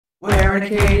and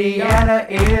Acadiana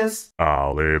is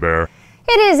Al Bear.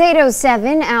 It is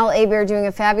 8:07. Al Aber doing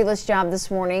a fabulous job this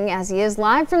morning as he is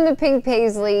live from the Pink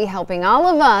Paisley, helping all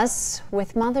of us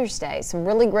with Mother's Day. Some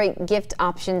really great gift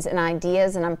options and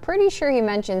ideas, and I'm pretty sure he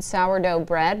mentioned sourdough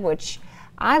bread, which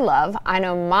I love. I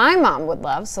know my mom would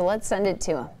love, so let's send it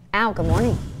to him. Al, good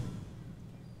morning.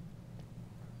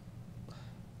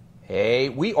 Hey,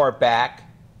 we are back.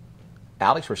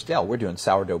 Alex Rostel, we're doing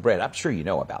sourdough bread. I'm sure you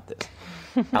know about this.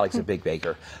 Alex is a big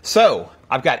baker. So,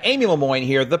 I've got Amy Lemoyne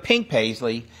here, the Pink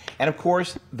Paisley, and of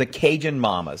course, the Cajun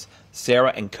Mamas,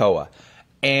 Sarah and Koa.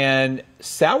 And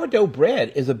sourdough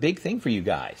bread is a big thing for you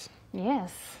guys.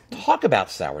 Yes. Talk about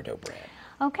sourdough bread.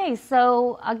 Okay,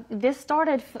 so this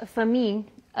started for me.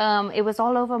 It was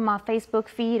all over my Facebook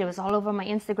feed. It was all over my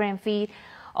Instagram feed.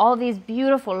 All these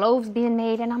beautiful loaves being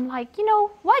made. And I'm like, you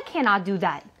know, why can't I do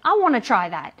that? I want to try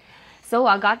that. So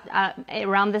I got,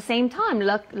 around the same time,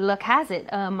 luck has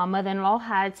it, my mother-in-law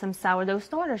had some sourdough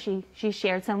starter. She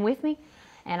shared some with me,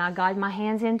 and I got my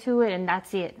hands into it, and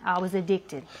that's it. I was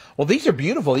addicted. Well, these are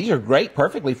beautiful. These are great,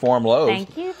 perfectly formed loaves.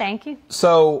 Thank you, thank you.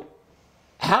 So,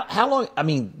 how long, I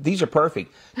mean, these are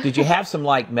perfect. Did you have some,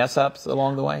 like, mess-ups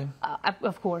along the way?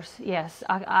 Of course, yes.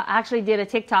 I actually did a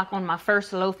TikTok on my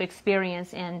first loaf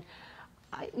experience, and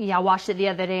I watched it the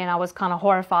other day and I was kind of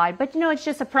horrified, but you know, it's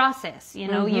just a process, you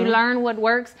know, you learn what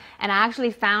works, and I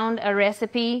actually found a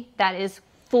recipe that is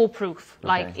foolproof. Okay.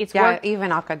 Like it's worked.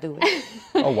 Even I could do it.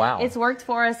 Oh wow. It's worked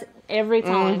for us every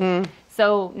time.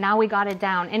 So now we got it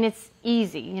down, and it's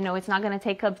easy, you know, it's not going to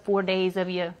take up 4 days of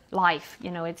your life,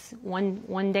 you know, it's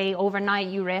one day overnight,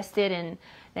 you rest it, and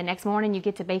the next morning you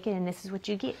get to bake it, and this is what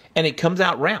you get. And it comes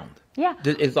out round. Yeah.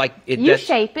 It's like you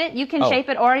shape it. You can shape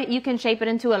it, or you can shape it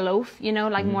into a loaf, you know,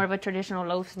 like more of a traditional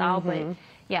loaf style. But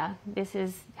yeah, this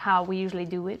is how we usually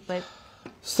do it. But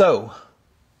so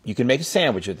you can make a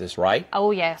sandwich with this, right?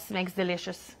 Oh yes, makes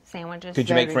delicious sandwiches. Could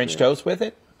you make French toast with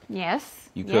it? Yes.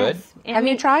 You could. Have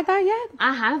you tried that yet?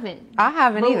 I haven't. I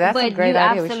haven't either. That's a great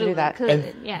idea. We should do that.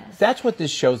 And yes. That's what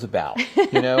this show's about.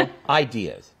 You know,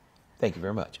 ideas. Thank you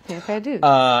very much. Yes, I do.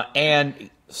 And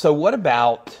so, what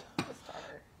about?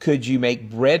 Could you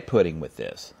make bread pudding with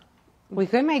this? We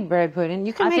could make bread pudding.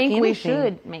 You can make anything. I think we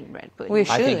should make bread pudding. We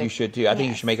should. I think you should too. I think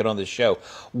you should make it on this show.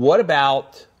 What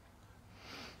about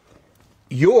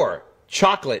your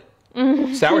chocolate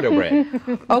sourdough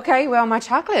bread? Okay, well, my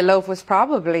chocolate loaf was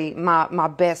probably my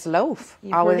best loaf.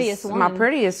 My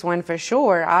prettiest one for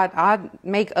sure. I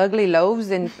make ugly loaves,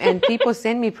 and people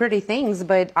send me pretty things,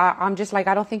 but I'm just like,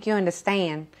 I don't think you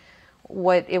understand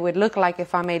what it would look like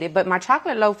if I made it. But my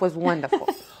chocolate loaf was wonderful.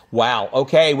 Wow.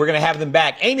 Okay, we're going to have them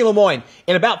back. Amy Lemoyne,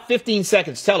 in about 15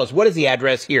 seconds, tell us, what is the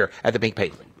address here at the Pink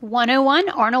Paisley? 101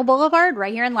 Arnold Boulevard,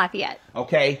 right here in Lafayette.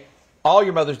 Okay, all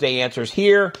your Mother's Day answers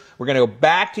here. We're going to go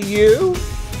back to you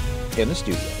in the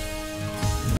studio.